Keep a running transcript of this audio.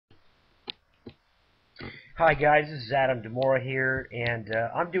Hi guys, this is Andypthoma here, and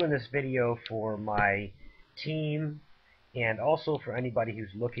I'm doing this video for my team and also for anybody who's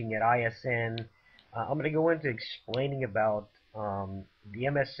looking at ISN. I'm going to go into explaining about the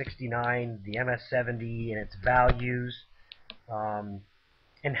MS69, the MS70, and its values, um,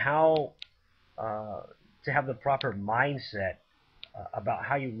 and how to have the proper mindset about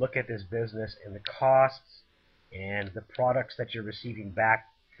how you look at this business and the costs and the products that you're receiving back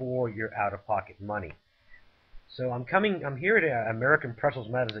for your out-of-pocket money. So I'm here at American Precious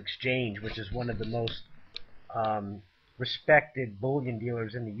Metals Exchange, which is one of the most respected bullion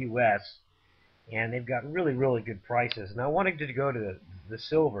dealers in the U.S., and they've got really good prices. And I wanted to go to the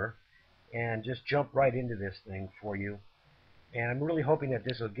silver and just jump right into this thing for you. And I'm really hoping that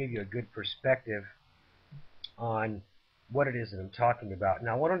this will give you a good perspective on what it is that I'm talking about.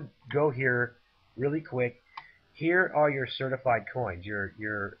 Now I want to go here really quick. Here are your certified coins,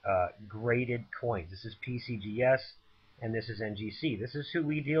 your graded coins. This is PCGS and this is NGC. This is who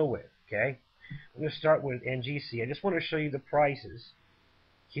we deal with, okay? I'm going to start with NGC. I just want to show you the prices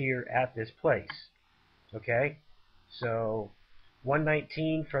here at this place, okay? So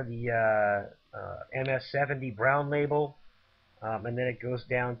 119 for the MS70 brown label, and then it goes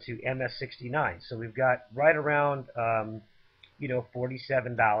down to MS69. So we've got right around $47,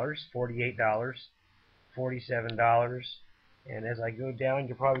 $48. $47, and as I go down,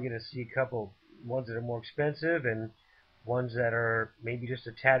 you're probably going to see a couple ones that are more expensive and ones that are maybe just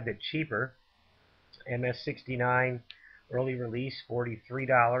a tad bit cheaper. MS69 early release, $43,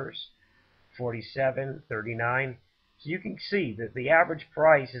 $47, $39. So you can see that the average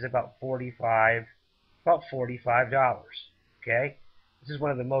price is about $45. Okay, this is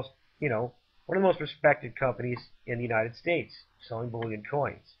one of the most respected companies in the United States selling bullion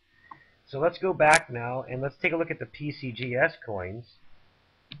coins. So let's go back now and let's take a look at the PCGS coins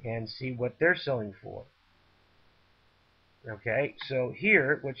and see what they're selling for. Okay, so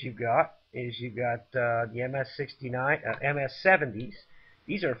here what you've got is you've got the MS69, MS70s.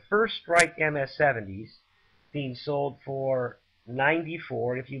 These are first strike MS70s being sold for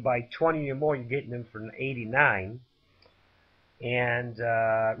 94. If you buy 20 or more, you're getting them for 89. And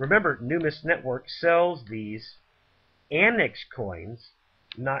remember, Numis Network sells these Annex coins,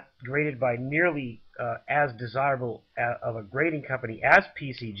 not graded by nearly as desirable of a grading company as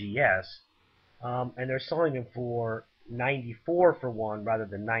PCGS, and they're selling them for 94 for one rather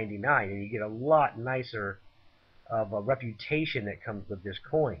than 99, and you get a lot nicer of a reputation that comes with this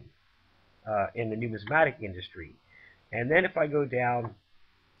coin in the numismatic industry. And then if I go down,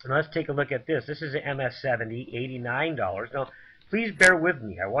 let's take a look at this. This is an MS70, $89. Now, please bear with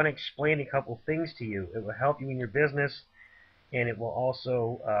me. I want to explain a couple things to you. It will help you in your business, and it will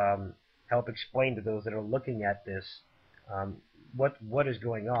also help explain to those that are looking at this what is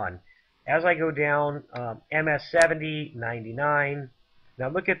going on. As I go down, MS70, 99. Now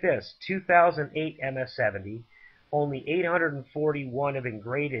look at this, 2008 MS70. Only 841 have been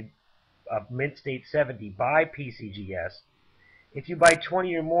graded Mint State 70 by PCGS. If you buy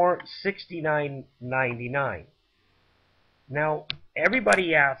 20 or more, $69.99. Now,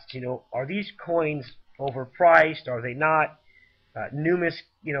 everybody asks, are these coins overpriced? Are they not? Numis,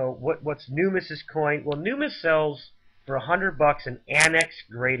 what's Numis's coin? Well, Numis sells for $100 an Annex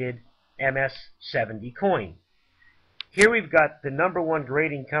graded MS70 coin. Here we've got the #1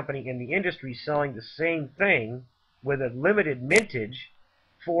 grading company in the industry selling the same thing with a limited mintage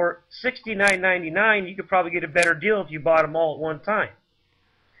for $69.99. You could probably get a better deal if you bought them all at one time.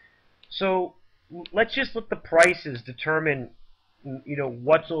 So let's just let the prices determine,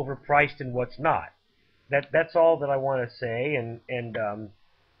 what's overpriced and what's not. That's all that I want to say, and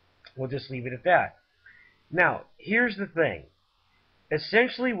we'll just leave it at that. Now, here's the thing.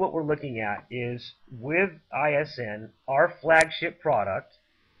 Essentially, what we're looking at is, with ISN, our flagship product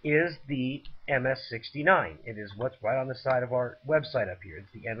is the MS69. It is what's right on the side of our website up here.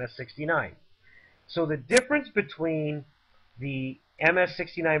 It's the MS69. So the difference between the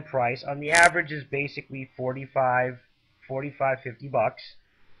MS69 price on the average is basically $45, $50.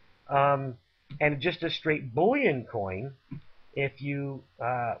 And just a straight bullion coin, if you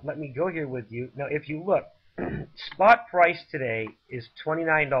let me go here with you. Now, if you look, spot price today is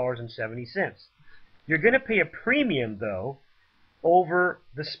 $29.70. You're going to pay a premium, though, over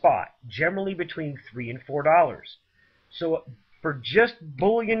the spot, generally between $3 and $4. So for just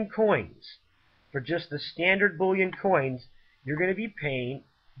bullion coins, for just the standard bullion coins, you're going to be paying,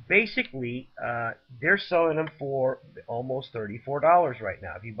 basically, they're selling them for almost $34 right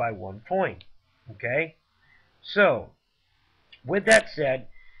now if you buy one coin. Okay? So, with that said,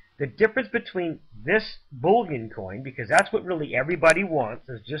 the difference between this bullion coin, because that's what really everybody wants,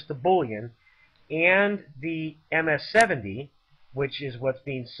 is just the bullion, and the MS70, which is what's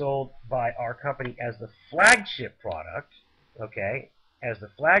being sold by our company as the flagship product, okay, as the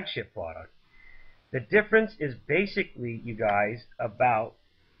flagship product, the difference is basically, you guys, about,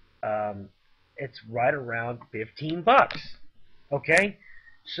 it's right around 15 bucks, okay?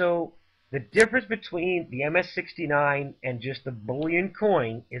 So the difference between the MS69 and just the bullion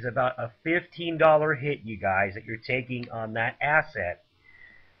coin is about a $15 hit, you guys, that you're taking on that asset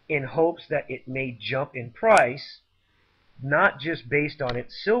in hopes that it may jump in price, not just based on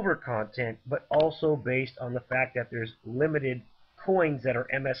its silver content, but also based on the fact that there's limited coins that are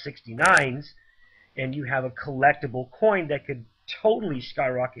MS69s, and you have a collectible coin that could totally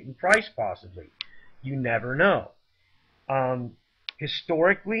skyrocket in price, possibly. You never know.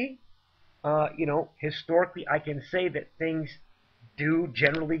 Historically, historically, I can say that things do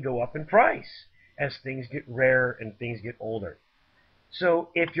generally go up in price as things get rarer and things get older. So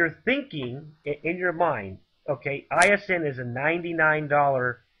if you're thinking in your mind, okay, ISN is a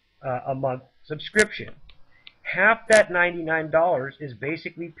 $99 a month subscription. Half that $99 is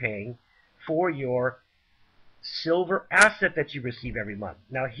basically paying for your silver asset that you receive every month.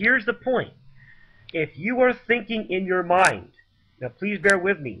 Now here's the point. If you are thinking in your mind, now please bear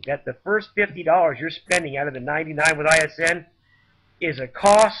with me, that the first $50 you're spending out of the $99 with ISN is a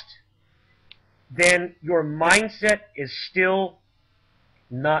cost, then your mindset is still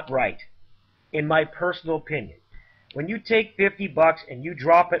not right, in my personal opinion. When you take 50 bucks and you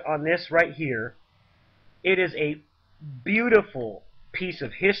drop it on this right here, it is a beautiful piece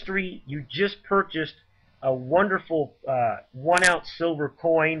of history. You just purchased a wonderful 1 ounce silver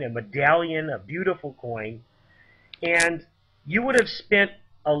coin, a medallion, a beautiful coin, and you would have spent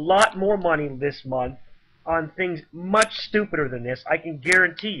a lot more money this month on things much stupider than this, I can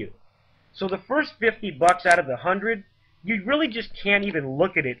guarantee you. So the first 50 bucks out of the 100, you really just can't even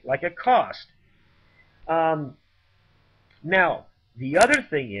look at it like a cost. Now, the other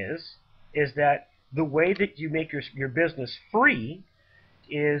thing is that the way that you make your business free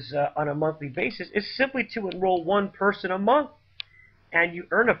is on a monthly basis is simply to enroll one person a month, and you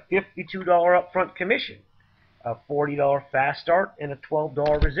earn a $52 upfront commission, a $40 fast start, and a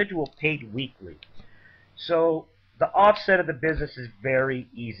 $12 residual paid weekly. So the offset of the business is very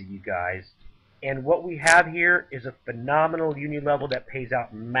easy, you guys. And what we have here is a phenomenal union level that pays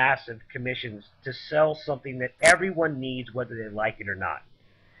out massive commissions to sell something that everyone needs, whether they like it or not.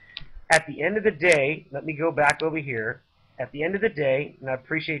 At the end of the day, let me go back over here. At the end of the day, and I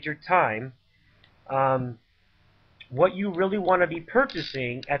appreciate your time, what you really want to be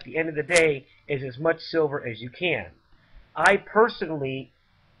purchasing at the end of the day is as much silver as you can. I personally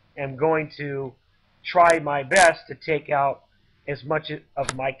am going to try my best to take out as much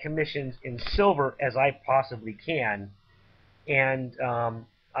of my commissions in silver as I possibly can, and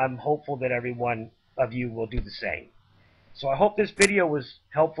I'm hopeful that every one of you will do the same. So I hope this video was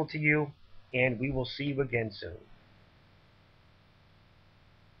helpful to you, and we will see you again soon.